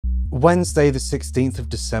Wednesday, the 16th of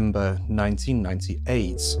December,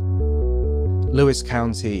 1998. Lewis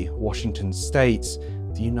County, Washington State,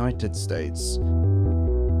 the United States.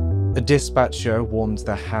 A dispatcher warmed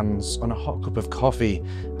their hands on a hot cup of coffee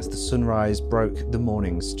as the sunrise broke the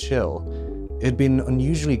morning's chill. It had been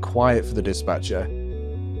unusually quiet for the dispatcher,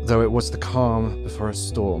 though it was the calm before a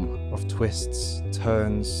storm of twists,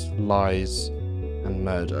 turns, lies, and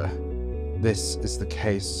murder. This is the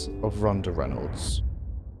case of Ronda Reynolds.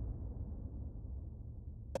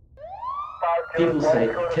 People say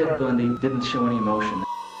Ted Bundy didn't show any emotion.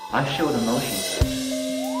 I showed emotion.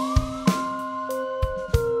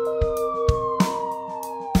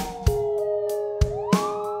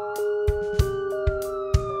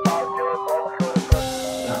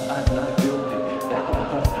 I'm not guilty.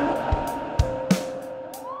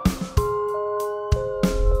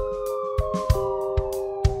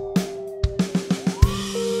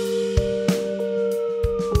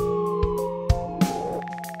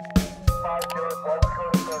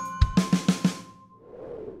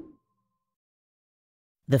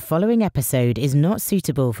 The following episode is not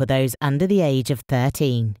suitable for those under the age of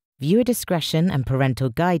 13. Viewer discretion and parental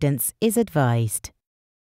guidance is advised.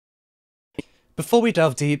 Before we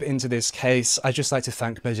delve deep into this case, I'd just like to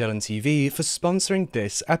thank Magellan TV for sponsoring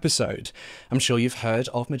this episode. I'm sure you've heard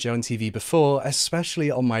of Magellan TV before, especially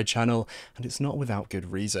on my channel, and it's not without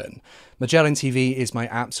good reason. Magellan TV is my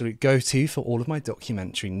absolute go-to for all of my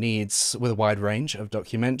documentary needs, with a wide range of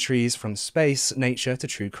documentaries from space, nature to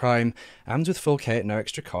true crime, and with 4K at no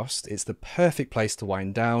extra cost, it's the perfect place to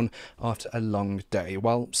wind down after a long day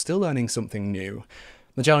while still learning something new.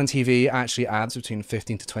 Magellan TV actually adds between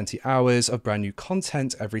 15 to 20 hours of brand new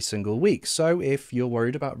content every single week, so if you're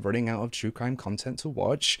worried about running out of true crime content to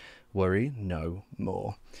watch, worry no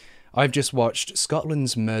more. I've just watched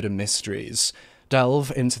Scotland's Murder Mysteries.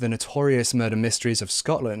 Delve into the notorious murder mysteries of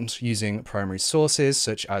Scotland using primary sources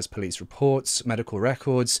such as police reports, medical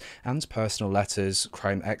records, and personal letters.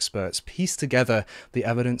 Crime experts piece together the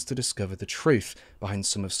evidence to discover the truth behind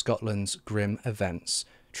some of Scotland's grim events.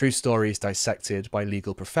 True stories dissected by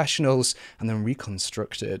legal professionals and then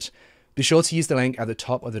reconstructed. Be sure to use the link at the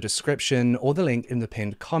top of the description or the link in the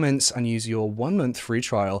pinned comments and use your 1-month free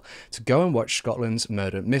trial to go and watch Scotland's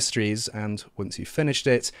Murder Mysteries, and once you've finished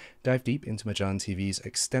it, dive deep into Magellan TV's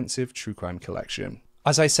extensive true crime collection.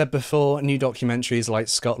 As I said before, new documentaries like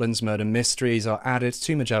Scotland's Murder Mysteries are added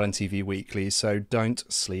to Magellan TV weekly, so don't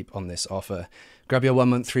sleep on this offer. Grab your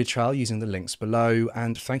 1-month free trial using the links below,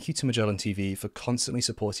 and thank you to Magellan TV for constantly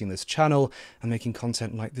supporting this channel and making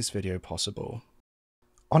content like this video possible.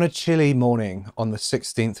 On a chilly morning on the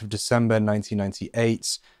 16th of December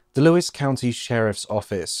 1998, the Lewis County Sheriff's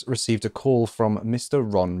Office received a call from Mr.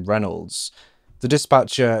 Ron Reynolds. The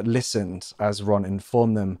dispatcher listened as Ron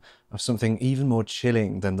informed them of something even more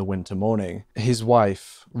chilling than the winter morning. His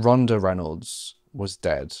wife, Ronda Reynolds, was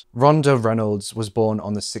dead. Ronda Reynolds was born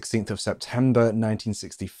on the 16th of September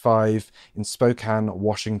 1965 in Spokane,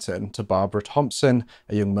 Washington, to Barbara Thompson,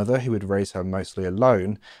 a young mother who would raise her mostly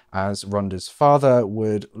alone, as Ronda's father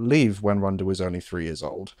would leave when Ronda was only 3 years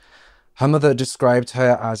old. Her mother described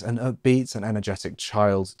her as an upbeat and energetic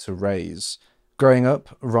child to raise. Growing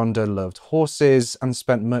up, Ronda loved horses and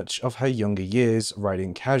spent much of her younger years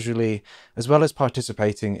riding casually, as well as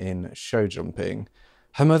participating in show jumping.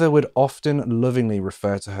 Her mother would often lovingly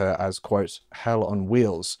refer to her as, quote, hell on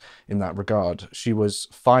wheels in that regard. She was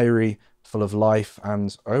fiery, full of life,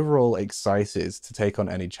 and overall excited to take on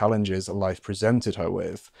any challenges life presented her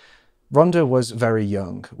with. Ronda was very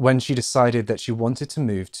young when she decided that she wanted to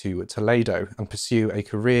move to Toledo and pursue a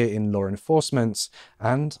career in law enforcement,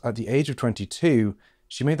 and at the age of 22,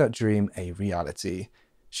 she made that dream a reality.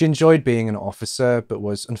 She enjoyed being an officer, but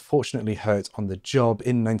was unfortunately hurt on the job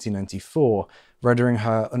in 1994, rendering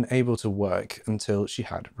her unable to work until she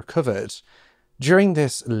had recovered. During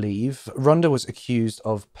this leave, Ronda was accused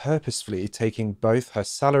of purposefully taking both her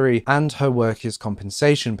salary and her workers'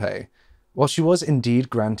 compensation pay. While she was indeed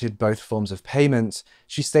granted both forms of payment,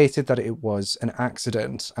 she stated that it was an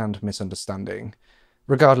accident and misunderstanding.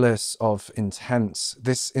 Regardless of intent,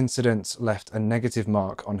 this incident left a negative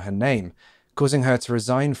mark on her name, causing her to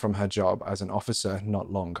resign from her job as an officer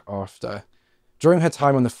not long after. During her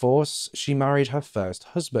time on the force, she married her first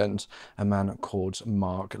husband, a man called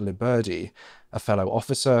Mark Liberty, a fellow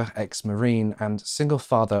officer, ex-Marine, and single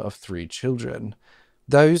father of 3 children.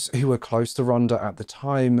 Those who were close to Ronda at the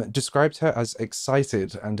time described her as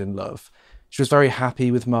excited and in love. She was very happy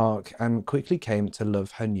with Mark and quickly came to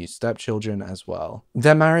love her new stepchildren as well.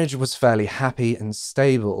 Their marriage was fairly happy and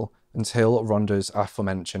stable until Ronda's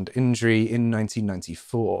aforementioned injury in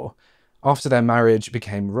 1994. After their marriage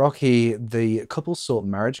became rocky, the couple sought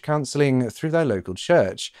marriage counselling through their local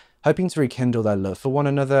church, hoping to rekindle their love for one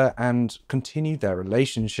another and continue their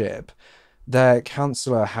relationship. Their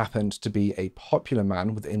counsellor happened to be a popular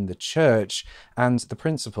man within the church and the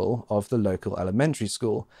principal of the local elementary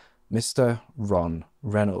school, Mr. Ron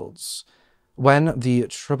Reynolds. When the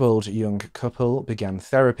troubled young couple began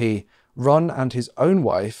therapy, Ron and his own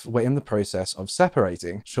wife were in the process of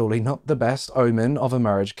separating. Surely not the best omen of a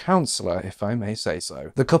marriage counsellor, if I may say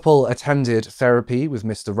so. The couple attended therapy with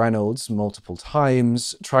Mr. Reynolds multiple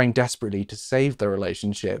times, trying desperately to save their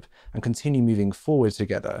relationship and continue moving forward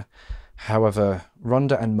together. However,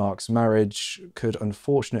 Rhonda and Mark's marriage could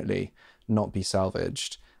unfortunately not be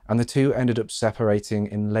salvaged, and the two ended up separating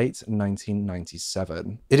in late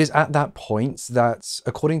 1997. It is at that point that,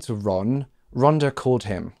 according to Ron, Rhonda called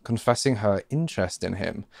him, confessing her interest in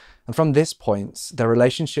him, and from this point, their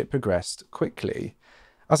relationship progressed quickly.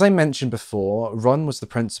 As I mentioned before, Ron was the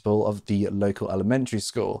principal of the local elementary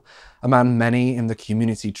school, a man many in the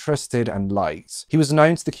community trusted and liked. He was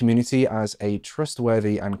known to the community as a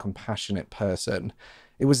trustworthy and compassionate person.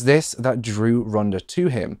 It was this that drew Rhonda to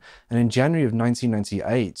him, and in January of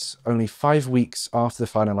 1998, only 5 weeks after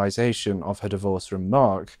the finalization of her divorce from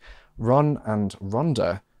Mark, Ron and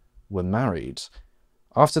Rhonda were married.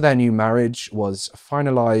 After their new marriage was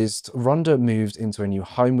finalized, Rhonda moved into a new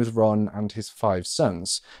home with Ron and his 5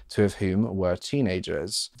 sons, 2 of whom were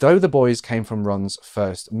teenagers. Though the boys came from Ron's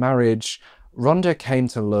first marriage, Rhonda came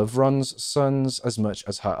to love Ron's sons as much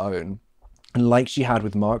as her own, and like she had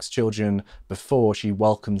with Mark's children before, she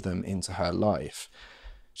welcomed them into her life.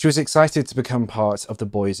 She was excited to become part of the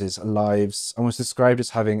boys' lives and was described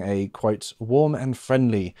as having a, quote, warm and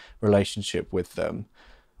friendly relationship with them.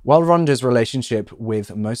 While Rhonda's relationship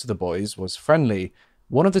with most of the boys was friendly,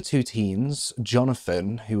 one of the 2 teens,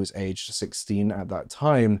 Jonathan, who was aged 16 at that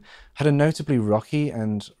time, had a notably rocky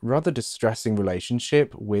and rather distressing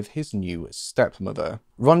relationship with his new stepmother.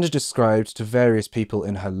 Rhonda described to various people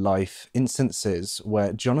in her life instances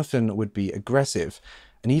where Jonathan would be aggressive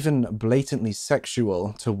and even blatantly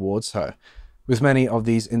sexual towards her, with many of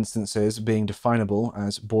these instances being definable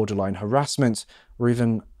as borderline harassment or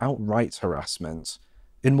even outright harassment.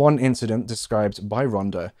 In one incident described by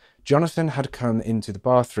Rhonda, Jonathan had come into the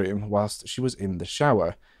bathroom whilst she was in the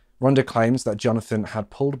shower. Rhonda claims that Jonathan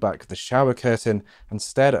had pulled back the shower curtain and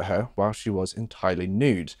stared at her while she was entirely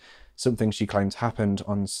nude, something she claimed happened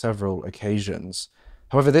on several occasions.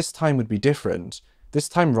 However, this time would be different. This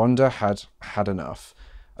time Rhonda had had enough.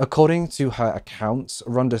 According to her account,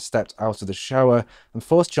 Rhonda stepped out of the shower and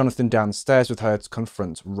forced Jonathan downstairs with her to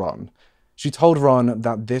confront Ron. She told Ron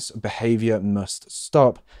that this behaviour must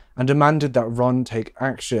stop and demanded that Ron take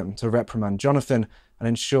action to reprimand Jonathan and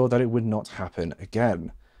ensure that it would not happen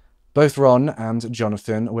again. Both Ron and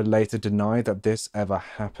Jonathan would later deny that this ever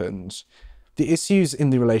happened. The issues in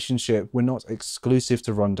the relationship were not exclusive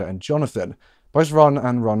to Rhonda and Jonathan. Both Ron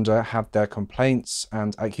and Rhonda had their complaints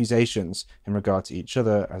and accusations in regard to each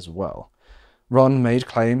other as well. Ron made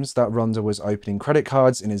claims that Rhonda was opening credit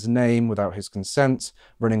cards in his name without his consent,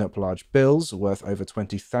 running up large bills worth over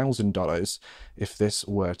 $20,000. If this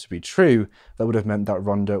were to be true, that would have meant that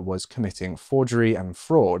Rhonda was committing forgery and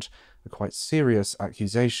fraud, a quite serious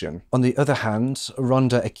accusation. On the other hand,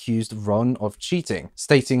 Rhonda accused Ron of cheating,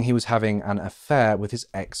 stating he was having an affair with his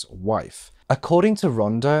ex-wife. According to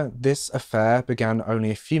Rhonda, this affair began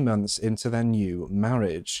only a few months into their new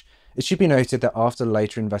marriage. It should be noted that after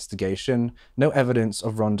later investigation, no evidence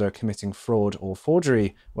of Rhonda committing fraud or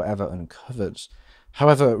forgery were ever uncovered.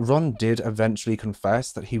 However, Ron did eventually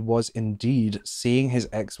confess that he was indeed seeing his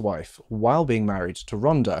ex-wife while being married to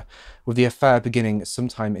Rhonda, with the affair beginning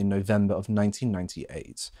sometime in November of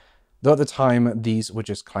 1998. Though at the time these were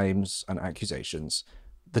just claims and accusations,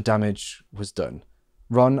 the damage was done.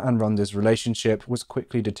 Ron and Rhonda's relationship was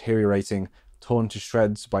quickly deteriorating, torn to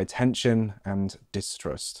shreds by tension and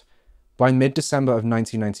distrust. By mid-December of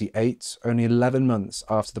 1998, only 11 months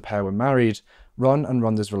after the pair were married, Ron and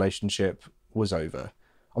Rhonda's relationship was over.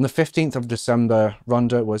 On the 15th of December,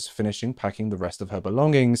 Rhonda was finishing packing the rest of her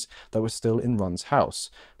belongings that were still in Ron's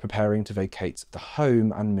house, preparing to vacate the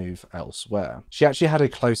home and move elsewhere. She actually had a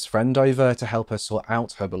close friend over to help her sort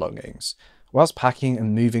out her belongings. Whilst packing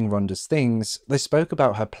and moving Rhonda's things, they spoke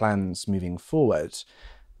about her plans moving forward.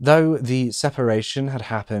 Though the separation had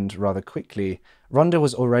happened rather quickly, Rhonda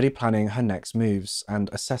was already planning her next moves and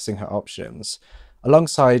assessing her options.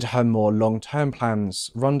 Alongside her more long-term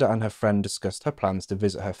plans, Rhonda and her friend discussed her plans to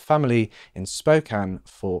visit her family in Spokane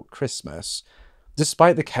for Christmas.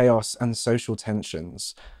 Despite the chaos and social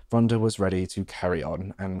tensions, Rhonda was ready to carry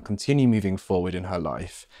on and continue moving forward in her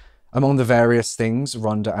life. Among the various things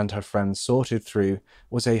Ronda and her friend sorted through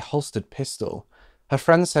was a holstered pistol. Her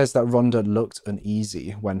friend says that Ronda looked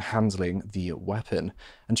uneasy when handling the weapon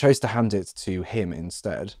and chose to hand it to him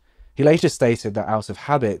instead. He later stated that out of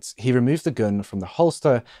habit, he removed the gun from the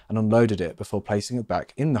holster and unloaded it before placing it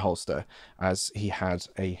back in the holster, as he had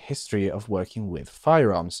a history of working with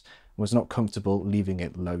firearms and was not comfortable leaving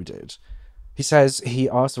it loaded. He says he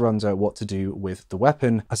asked Ronda what to do with the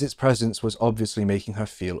weapon, as its presence was obviously making her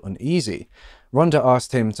feel uneasy. Ronda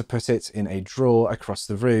asked him to put it in a drawer across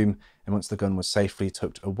the room, and once the gun was safely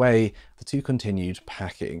tucked away, the two continued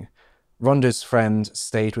packing. Ronda's friend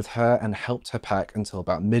stayed with her and helped her pack until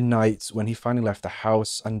about midnight, when he finally left the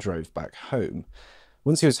house and drove back home.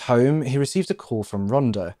 Once he was home, he received a call from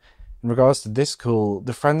Ronda. In regards to this call,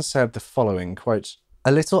 the friend said the following, quote,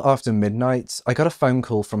 "A little after midnight, I got a phone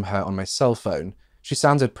call from her on my cell phone. She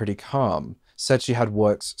sounded pretty calm, said she had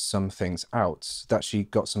worked some things out, that she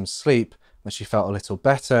got some sleep, that she felt a little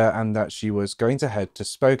better, and that she was going to head to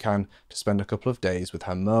Spokane to spend a couple of days with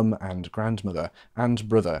her mum and grandmother and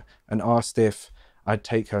brother, and asked if I'd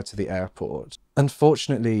take her to the airport."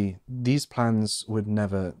 Unfortunately, these plans would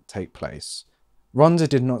never take place. Ronda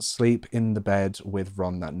did not sleep in the bed with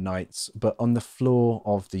Ron that night, but on the floor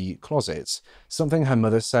of the closet, something her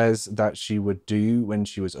mother says that she would do when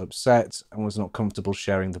she was upset and was not comfortable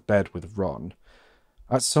sharing the bed with Ron.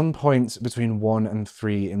 At some point between 1 and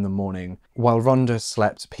 3 in the morning, while Ronda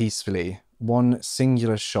slept peacefully, one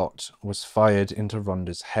singular shot was fired into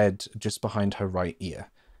Ronda's head just behind her right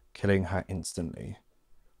ear, killing her instantly.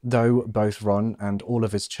 Though both Ron and all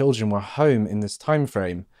of his children were home in this time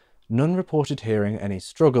frame, none reported hearing any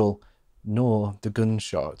struggle, nor the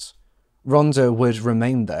gunshot. Ronda would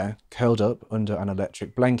remain there, curled up under an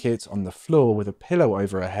electric blanket on the floor with a pillow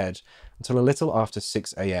over her head until a little after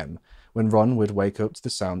 6 a.m, when Ron would wake up to the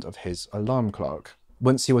sound of his alarm clock.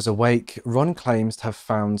 Once he was awake, Ron claims to have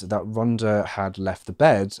found that Ronda had left the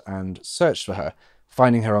bed and searched for her,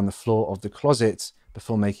 finding her on the floor of the closet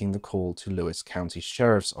before making the call to Lewis County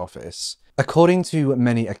Sheriff's Office. According to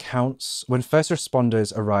many accounts, when first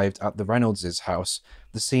responders arrived at the Reynolds' house,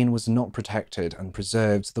 the scene was not protected and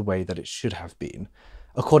preserved the way that it should have been.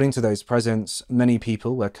 According to those present, many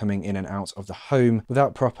people were coming in and out of the home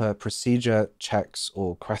without proper procedure, checks,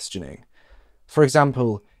 or questioning. For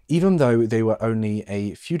example, even though they were only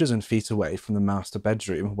a few dozen feet away from the master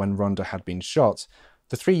bedroom when Ronda had been shot,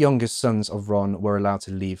 the 3 youngest sons of Ron were allowed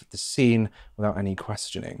to leave the scene without any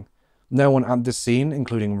questioning. No one at the scene,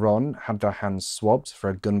 including Ron, had their hands swabbed for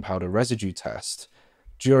a gunpowder residue test.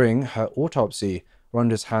 During her autopsy,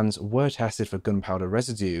 Ronda's hands were tested for gunpowder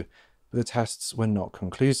residue, but the tests were not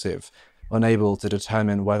conclusive, unable to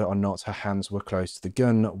determine whether or not her hands were close to the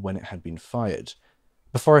gun when it had been fired.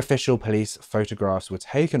 Before official police photographs were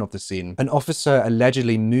taken of the scene, an officer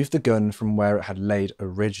allegedly moved the gun from where it had laid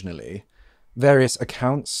originally. Various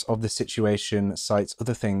accounts of the situation cite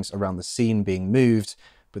other things around the scene being moved,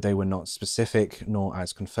 but they were not specific nor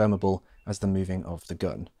as confirmable as the moving of the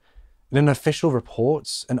gun. In an official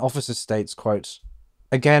report, an officer states, quote,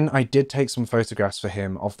 "Again, I did take some photographs for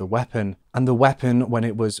him of the weapon, and the weapon, when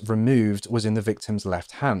it was removed, was in the victim's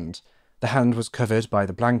left hand. The hand was covered by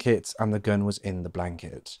the blanket, and the gun was in the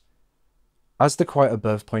blanket." As the quote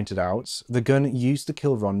above pointed out, the gun used to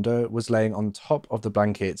kill Ronda was laying on top of the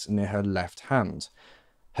blanket near her left hand.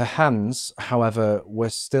 Her hands, however, were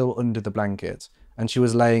still under the blanket, and she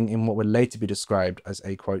was laying in what would later be described as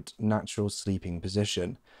a, quote, "natural sleeping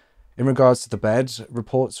position." In regards to the bed,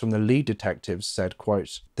 reports from the lead detectives said,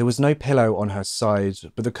 quote, "There was no pillow on her side,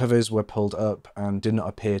 but the covers were pulled up and did not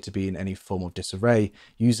appear to be in any form of disarray,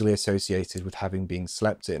 usually associated with having been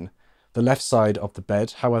slept in. The left side of the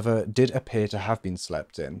bed, however, did appear to have been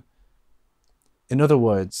slept in." In other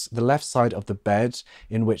words, the left side of the bed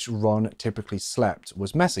in which Ron typically slept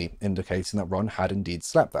was messy, indicating that Ron had indeed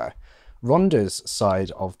slept there. Ronda's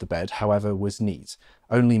side of the bed, however, was neat,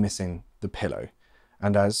 only missing the pillow.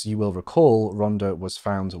 And as you will recall, Ronda was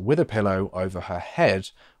found with a pillow over her head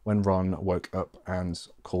when Ron woke up and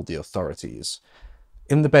called the authorities.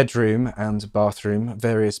 In the bedroom and bathroom,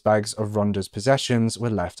 various bags of Ronda's possessions were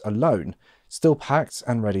left alone, still packed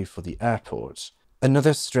and ready for the airport.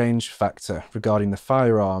 Another strange factor regarding the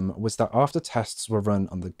firearm was that after tests were run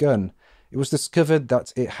on the gun, it was discovered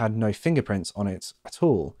that it had no fingerprints on it at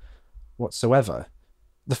all, whatsoever.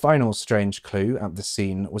 The final strange clue at the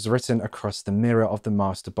scene was written across the mirror of the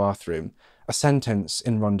master bathroom, a sentence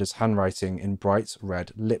in Ronda's handwriting in bright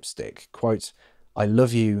red lipstick, quote, "I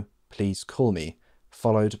love you, please call me,"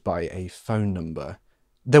 followed by a phone number.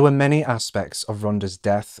 There were many aspects of Ronda's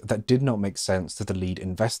death that did not make sense to the lead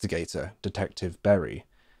investigator, Detective Berry.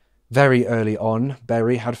 Very early on,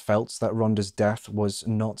 Berry had felt that Ronda's death was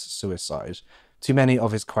not suicide. Too many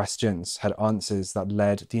of his questions had answers that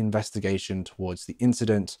led the investigation towards the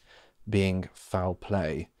incident being foul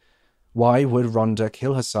play. Why would Ronda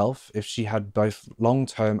kill herself if she had both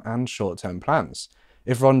long-term and short-term plans?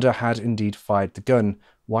 If Ronda had indeed fired the gun,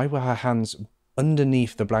 why were her hands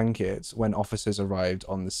underneath the blanket when officers arrived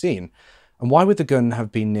on the scene? And why would the gun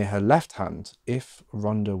have been near her left hand if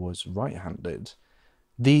Ronda was right-handed?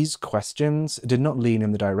 These questions did not lean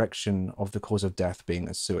in the direction of the cause of death being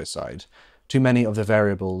a suicide. Too many of the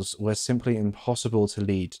variables were simply impossible to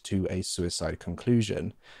lead to a suicide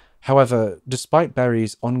conclusion. However, despite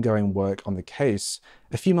Berry's ongoing work on the case,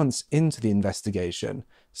 a few months into the investigation,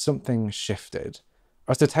 something shifted.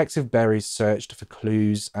 As Detective Berry searched for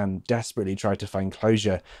clues and desperately tried to find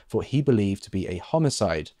closure for what he believed to be a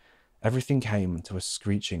homicide, everything came to a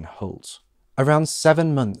screeching halt. Around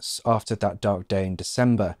 7 months after that dark day in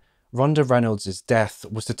December, Ronda Reynolds' death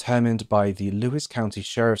was determined by the Lewis County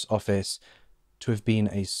Sheriff's Office to have been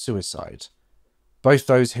a suicide. Both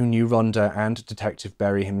those who knew Ronda and Detective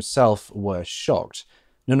Berry himself were shocked.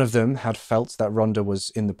 None of them had felt that Ronda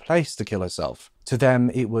was in the place to kill herself. To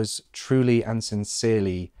them, it was truly and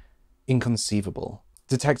sincerely inconceivable.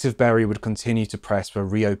 Detective Berry would continue to press for a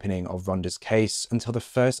reopening of Ronda's case until the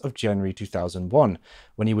 1st of January 2001,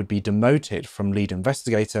 when he would be demoted from lead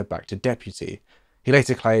investigator back to deputy. He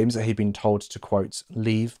later claims that he'd been told to, quote,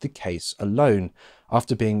 leave the case alone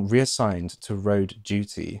after being reassigned to road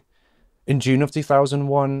duty. In June of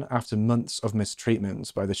 2001, after months of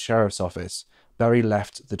mistreatment by the sheriff's office, Berry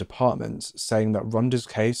left the department, saying that Ronda's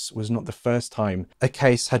case was not the first time a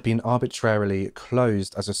case had been arbitrarily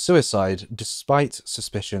closed as a suicide despite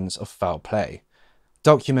suspicions of foul play.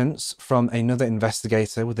 Documents from another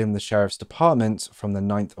investigator within the sheriff's department from the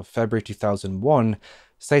 9th of February 2001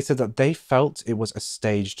 stated that they felt it was a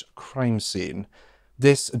staged crime scene.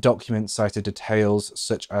 This document cited details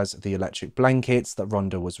such as the electric blankets that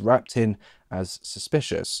Ronda was wrapped in as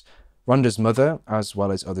suspicious. Ronda's mother, as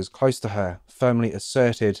well as others close to her, firmly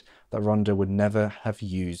asserted that Ronda would never have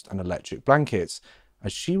used an electric blanket,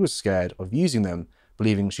 as she was scared of using them,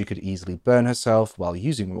 believing she could easily burn herself while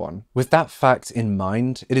using one. With that fact in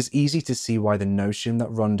mind, it is easy to see why the notion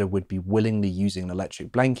that Ronda would be willingly using an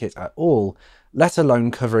electric blanket at all, let alone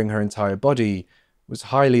covering her entire body, was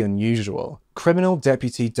highly unusual. Criminal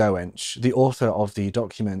Deputy Doench, the author of the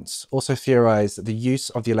documents, also theorized that the use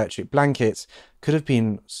of the electric blanket could have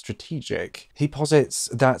been strategic. He posits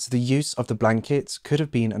that the use of the blanket could have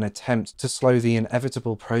been an attempt to slow the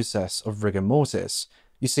inevitable process of rigor mortis.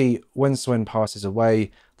 You see, when someone passes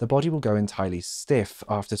away, the body will go entirely stiff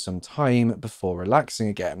after some time before relaxing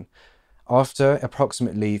again. After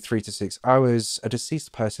approximately 3 to 6 hours, a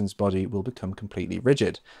deceased person's body will become completely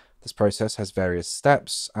rigid. This process has various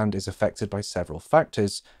steps and is affected by several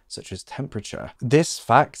factors, such as temperature. This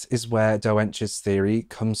fact is where Doench's theory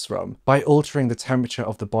comes from. By altering the temperature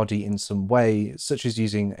of the body in some way, such as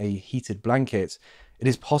using a heated blanket, it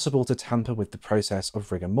is possible to tamper with the process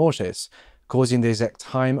of rigor mortis, causing the exact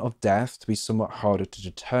time of death to be somewhat harder to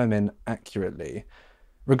determine accurately.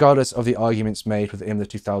 Regardless of the arguments made within the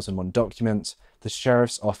 2001 document, the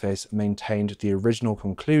sheriff's office maintained the original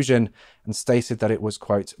conclusion and stated that it was,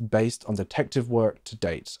 quote, based on detective work to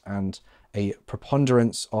date and a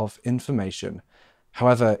preponderance of information.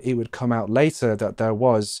 However, it would come out later that there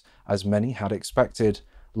was, as many had expected,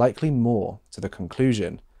 likely more to the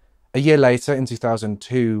conclusion. A year later, in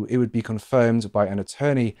 2002, it would be confirmed by an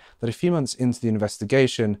attorney that a few months into the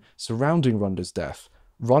investigation surrounding Ronda's death,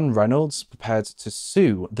 Ron Reynolds prepared to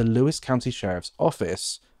sue the Lewis County Sheriff's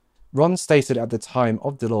Office. Ron stated at the time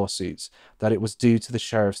of the lawsuits that it was due to the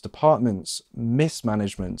Sheriff's Department's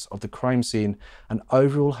mismanagement of the crime scene and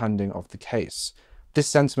overall handling of the case. This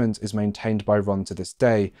sentiment is maintained by Ron to this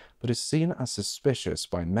day, but is seen as suspicious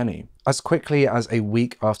by many. As quickly as a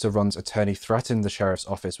week after Ron's attorney threatened the Sheriff's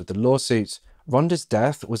Office with the lawsuit, Ronda's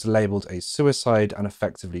death was labelled a suicide and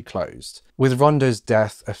effectively closed. With Ronda's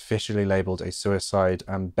death officially labelled a suicide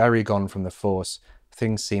and Berry gone from the force,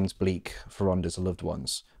 things seemed bleak for Ronda's loved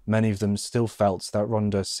ones. Many of them still felt that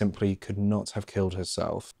Ronda simply could not have killed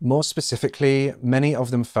herself. More specifically, many of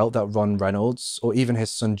them felt that Ron Reynolds, or even his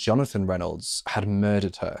son Jonathan Reynolds, had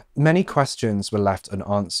murdered her. Many questions were left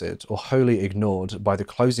unanswered or wholly ignored by the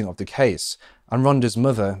closing of the case, and Ronda's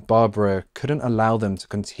mother, Barbara, couldn't allow them to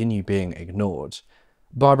continue being ignored.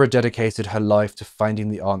 Barbara dedicated her life to finding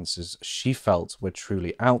the answers she felt were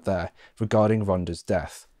truly out there regarding Ronda's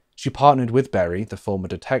death. She partnered with Berry, the former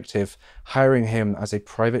detective, hiring him as a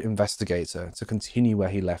private investigator to continue where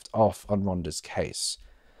he left off on Ronda's case.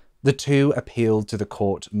 The two appealed to the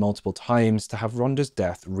court multiple times to have Ronda's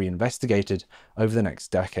death reinvestigated over the next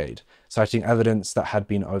decade, citing evidence that had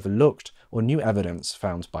been overlooked or new evidence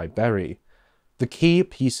found by Berry. The key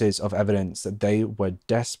pieces of evidence that they were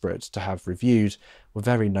desperate to have reviewed were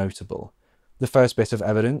very notable. The first bit of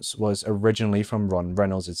evidence was originally from Ron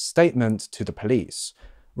Reynolds' statement to the police.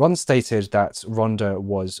 Ron stated that Ronda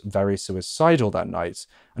was very suicidal that night,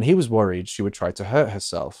 and he was worried she would try to hurt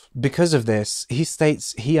herself. Because of this, he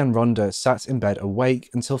states he and Ronda sat in bed awake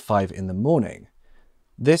until 5 in the morning.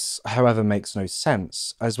 This, however, makes no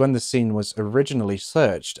sense, as when the scene was originally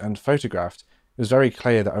searched and photographed, it was very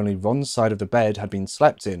clear that only Ron's side of the bed had been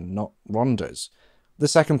slept in, not Ronda's. The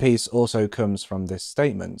second piece also comes from this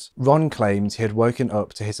statement. Ron claimed he had woken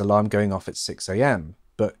up to his alarm going off at 6 AM,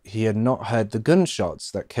 but he had not heard the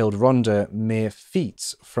gunshots that killed Ronda mere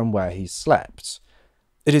feet from where he slept.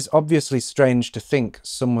 It is obviously strange to think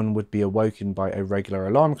someone would be awoken by a regular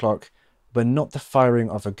alarm clock, but not the firing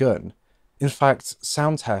of a gun. In fact,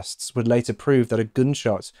 sound tests would later prove that a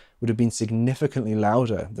gunshot would have been significantly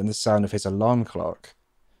louder than the sound of his alarm clock.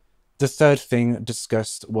 The third thing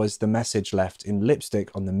discussed was the message left in lipstick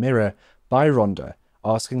on the mirror by Ronda,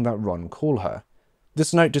 asking that Ron call her.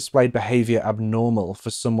 This note displayed behaviour abnormal for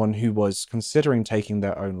someone who was considering taking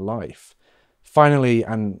their own life. Finally,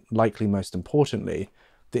 and likely most importantly,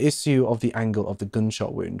 the issue of the angle of the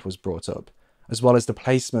gunshot wound was brought up, as well as the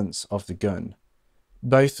placement of the gun.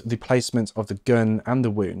 Both the placement of the gun and the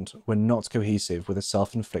wound were not cohesive with a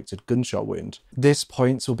self-inflicted gunshot wound. This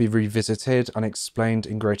point will be revisited and explained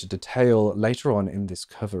in greater detail later on in this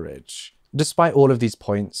coverage. Despite all of these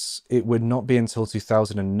points, it would not be until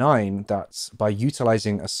 2009 that, by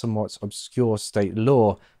utilising a somewhat obscure state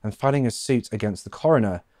law and filing a suit against the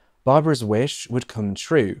coroner, Barbara's wish would come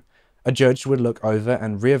true. A judge would look over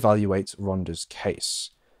and re-evaluate Ronda's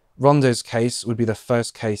case. Ronda's case would be the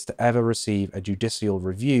first case to ever receive a judicial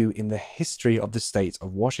review in the history of the state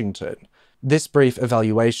of Washington. This brief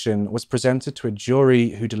evaluation was presented to a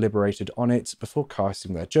jury who deliberated on it before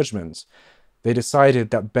casting their judgment. They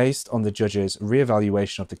decided that based on the judge's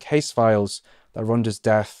re-evaluation of the case files, that Ronda's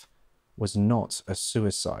death was not a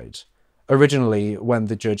suicide. Originally, when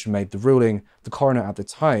the judge made the ruling, the coroner at the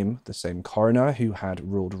time, the same coroner who had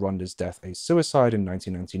ruled Ronda's death a suicide in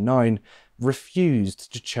 1999,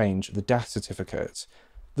 refused to change the death certificate.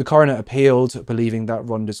 The coroner appealed, believing that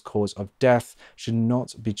Ronda's cause of death should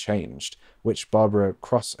not be changed, which Barbara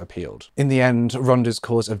cross-appealed. In the end, Ronda's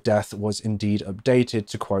cause of death was indeed updated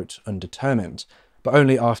to, quote, undetermined, but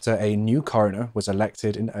only after a new coroner was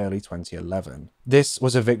elected in early 2011. This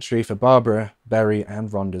was a victory for Barbara, Berry,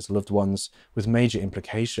 and Ronda's loved ones, with major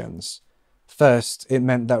implications. First, it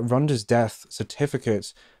meant that Ronda's death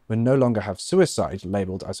certificate would no longer have suicide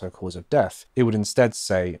labelled as her cause of death. It would instead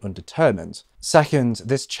say undetermined. Second,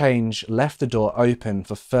 this change left the door open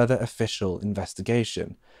for further official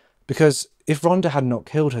investigation. Because if Ronda had not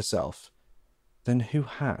killed herself, then who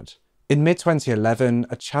had? In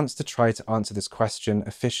mid-2011, a chance to try to answer this question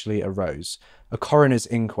officially arose. A coroner's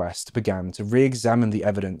inquest began to re-examine the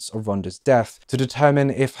evidence of Ronda's death to determine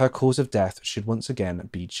if her cause of death should once again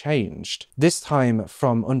be changed. This time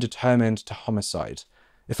from undetermined to homicide.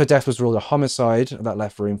 If her death was ruled a homicide, that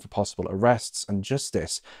left room for possible arrests and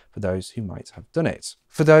justice for those who might have done it.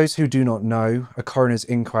 For those who do not know, a coroner's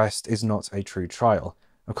inquest is not a true trial.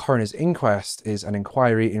 A coroner's inquest is an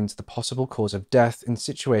inquiry into the possible cause of death in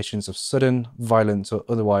situations of sudden, violent, or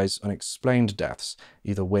otherwise unexplained deaths,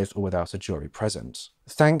 either with or without a jury present.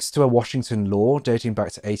 Thanks to a Washington law dating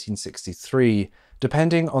back to 1863,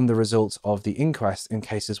 depending on the result of the inquest in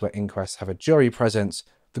cases where inquests have a jury present,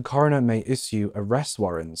 the coroner may issue arrest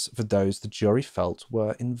warrants for those the jury felt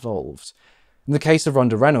were involved. In the case of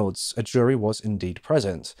Ronda Reynolds, a jury was indeed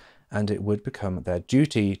present, and it would become their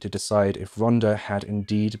duty to decide if Ronda had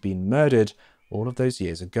indeed been murdered all of those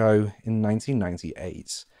years ago in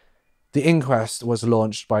 1998. The inquest was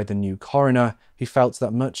launched by the new coroner, who felt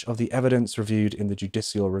that much of the evidence reviewed in the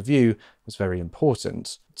judicial review was very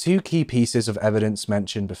important. Two key pieces of evidence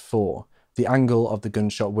mentioned before, the angle of the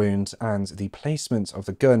gunshot wound and the placement of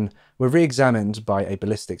the gun, were re-examined by a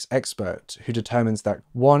ballistics expert who determines that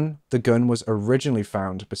 1. The gun was originally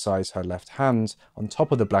found beside her left hand on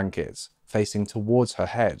top of the blanket, facing towards her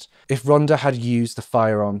head. If Ronda had used the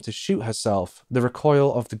firearm to shoot herself, the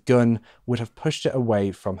recoil of the gun would have pushed it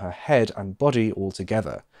away from her head and body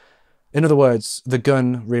altogether. In other words, the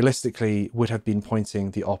gun realistically would have been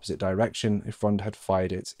pointing the opposite direction if Ronda had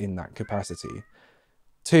fired it in that capacity.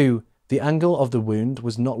 2. The angle of the wound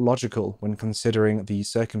was not logical when considering the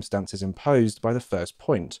circumstances imposed by the first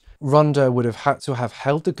point. Ronda would have had to have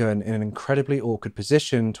held the gun in an incredibly awkward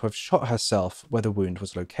position to have shot herself where the wound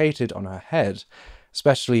was located on her head,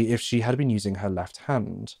 especially if she had been using her left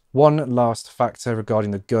hand. One last factor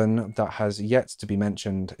regarding the gun that has yet to be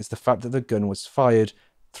mentioned is the fact that the gun was fired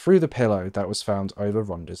through the pillow that was found over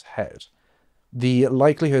Ronda's head. The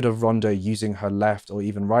likelihood of Ronda using her left or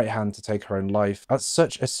even right hand to take her own life at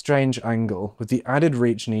such a strange angle, with the added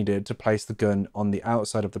reach needed to place the gun on the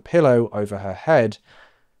outside of the pillow over her head,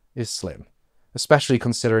 is slim, especially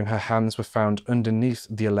considering her hands were found underneath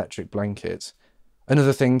the electric blanket.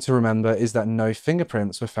 Another thing to remember is that no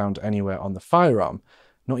fingerprints were found anywhere on the firearm,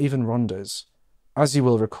 not even Ronda's. As you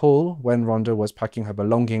will recall, when Ronda was packing her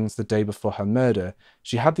belongings the day before her murder,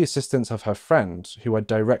 she had the assistance of her friend, who had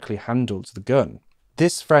directly handled the gun.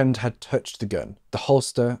 This friend had touched the gun, the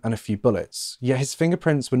holster, and a few bullets, yet his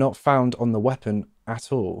fingerprints were not found on the weapon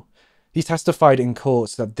at all. He testified in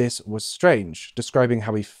court that this was strange, describing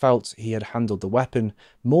how he felt he had handled the weapon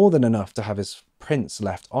more than enough to have his prints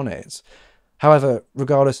left on it. However,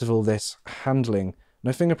 regardless of all this handling,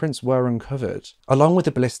 no fingerprints were uncovered. Along with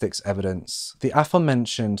the ballistics evidence, the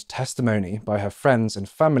aforementioned testimony by her friends and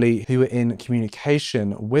family who were in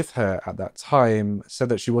communication with her at that time said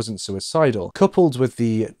that she wasn't suicidal, coupled with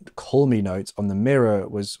the "call me" note on the mirror,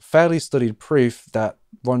 was fairly studied proof that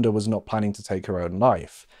Ronda was not planning to take her own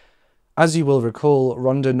life. As you will recall,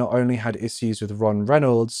 Ronda not only had issues with Ron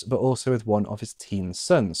Reynolds, but also with one of his teen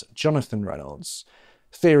sons, Jonathan Reynolds.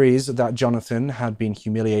 Theories that Jonathan had been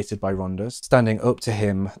humiliated by Ronda, standing up to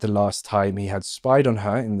him the last time he had spied on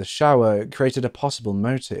her in the shower, created a possible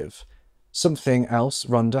motive. Something else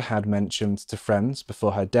Ronda had mentioned to friends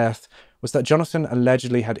before her death was that Jonathan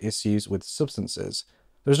allegedly had issues with substances.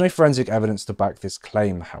 There was no forensic evidence to back this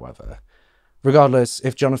claim, however. Regardless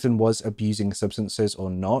if Jonathan was abusing substances or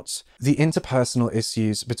not, the interpersonal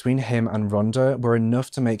issues between him and Ronda were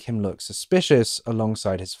enough to make him look suspicious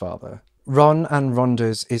alongside his father. Ron and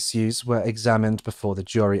Ronda's issues were examined before the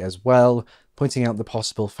jury as well, pointing out the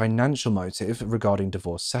possible financial motive regarding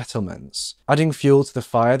divorce settlements. Adding fuel to the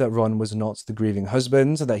fire that Ron was not the grieving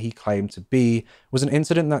husband that he claimed to be was an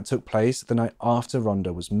incident that took place the night after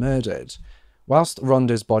Ronda was murdered. Whilst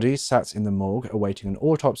Ronda's body sat in the morgue awaiting an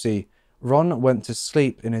autopsy, Ron went to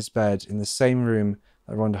sleep in his bed in the same room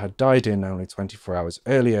that Ronda had died in only 24 hours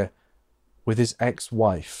earlier, with his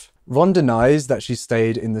ex-wife. Ron denies that she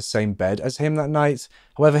stayed in the same bed as him that night,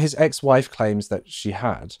 however his ex-wife claims that she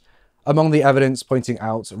had. Among the evidence pointing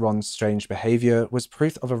out Ron's strange behaviour was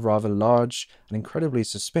proof of a rather large and incredibly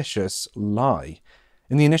suspicious lie.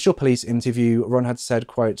 In the initial police interview, Ron had said,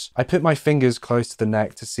 quote, "I put my fingers close to the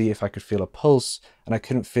neck to see if I could feel a pulse, and I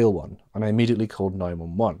couldn't feel one, and I immediately called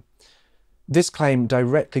 911. This claim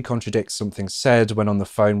directly contradicts something said when on the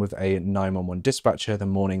phone with a 911 dispatcher the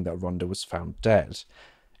morning that Ronda was found dead.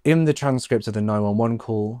 In the transcript of the 911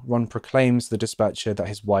 call, Ron proclaims to the dispatcher that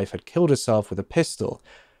his wife had killed herself with a pistol.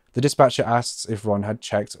 The dispatcher asks if Ron had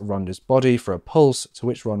checked Ronda's body for a pulse, to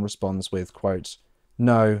which Ron responds with, quote,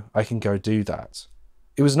 "No, I can go do that."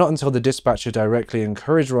 It was not until the dispatcher directly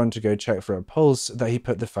encouraged Ron to go check for a pulse that he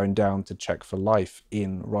put the phone down to check for life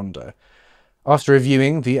in Ronda. After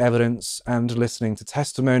reviewing the evidence and listening to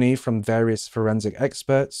testimony from various forensic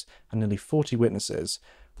experts and nearly 40 witnesses,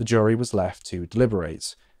 the jury was left to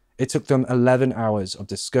deliberate. It took them 11 hours of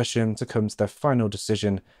discussion to come to their final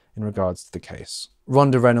decision in regards to the case.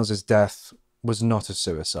 Ronda Reynolds' death was not a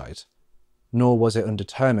suicide, nor was it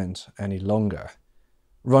undetermined any longer.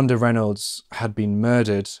 Ronda Reynolds had been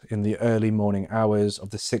murdered in the early morning hours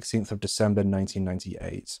of the 16th of December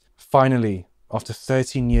 1998. Finally, after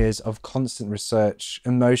 13 years of constant research,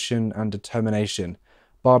 emotion and determination,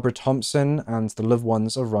 Barbara Thompson and the loved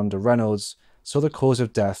ones of Ronda Reynolds saw the cause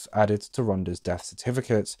of death added to Ronda's death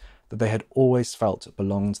certificate that they had always felt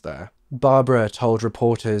belonged there. Barbara told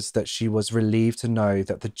reporters that she was relieved to know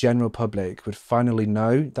that the general public would finally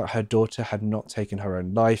know that her daughter had not taken her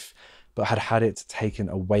own life, but had had it taken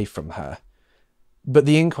away from her. But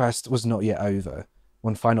the inquest was not yet over.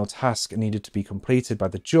 One final task needed to be completed by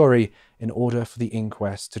the jury in order for the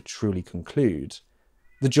inquest to truly conclude.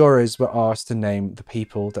 The jurors were asked to name the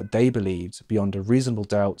people that they believed, beyond a reasonable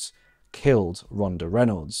doubt, killed Ronda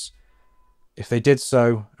Reynolds. If they did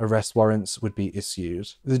so, arrest warrants would be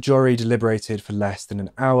issued. The jury deliberated for less than an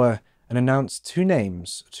hour and announced two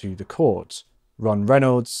names to the court, Ron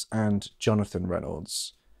Reynolds and Jonathan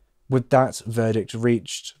Reynolds. With that verdict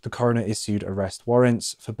reached, the coroner issued arrest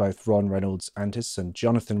warrants for both Ron Reynolds and his son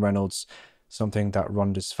Jonathan Reynolds, something that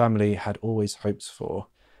Ronda's family had always hoped for.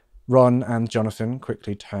 Ron and Jonathan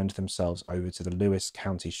quickly turned themselves over to the Lewis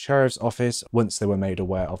County Sheriff's Office once they were made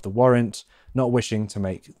aware of the warrant, not wishing to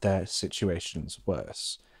make their situations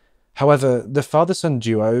worse. However, the father-son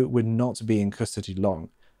duo would not be in custody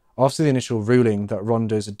long. After the initial ruling that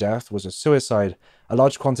Ronda's death was a suicide, a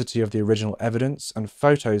large quantity of the original evidence and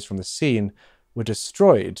photos from the scene were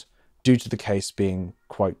destroyed due to the case being,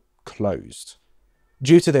 quote, closed.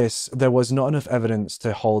 Due to this, there was not enough evidence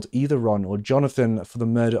to hold either Ron or Jonathan for the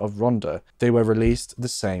murder of Ronda. They were released the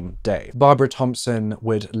same day. Barbara Thompson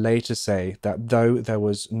would later say that though there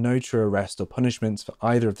was no true arrest or punishment for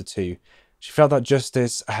either of the two, she felt that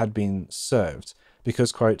justice had been served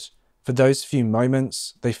because, quote, for those few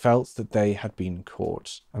moments, they felt that they had been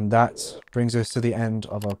caught. And that brings us to the end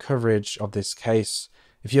of our coverage of this case.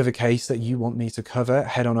 If you have a case that you want me to cover,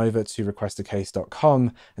 head on over to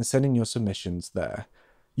requestacase.com and send in your submissions there.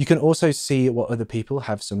 You can also see what other people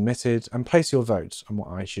have submitted and place your vote on what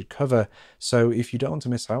I should cover. So if you don't want to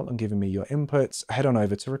miss out on giving me your inputs, head on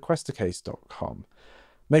over to requestacase.com.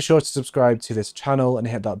 Make sure to subscribe to this channel and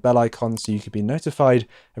hit that bell icon so you can be notified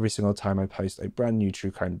every single time I post a brand new true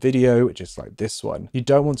crime video, just like this one. You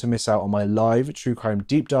don't want to miss out on my live true crime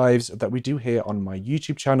deep dives that we do here on my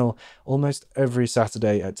YouTube channel almost every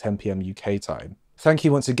Saturday at 10 PM UK time. Thank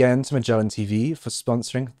you once again to Magellan TV for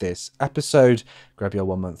sponsoring this episode. Grab your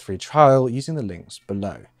 1 month free trial using the links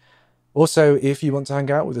below. Also, if you want to hang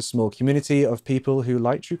out with a small community of people who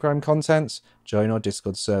like true crime content, join our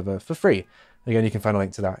Discord server for free. Again, you can find a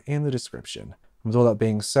link to that in the description. With all that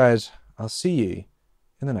being said, I'll see you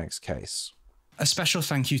in the next case. A special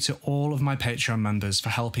thank you to all of my Patreon members for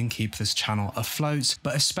helping keep this channel afloat,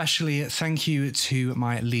 but especially thank you to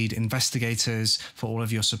my lead investigators for all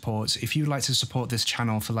of your support. If you'd like to support this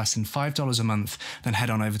channel for less than $5 a month, then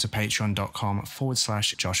head on over to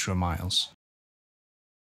patreon.com/Joshua Miles.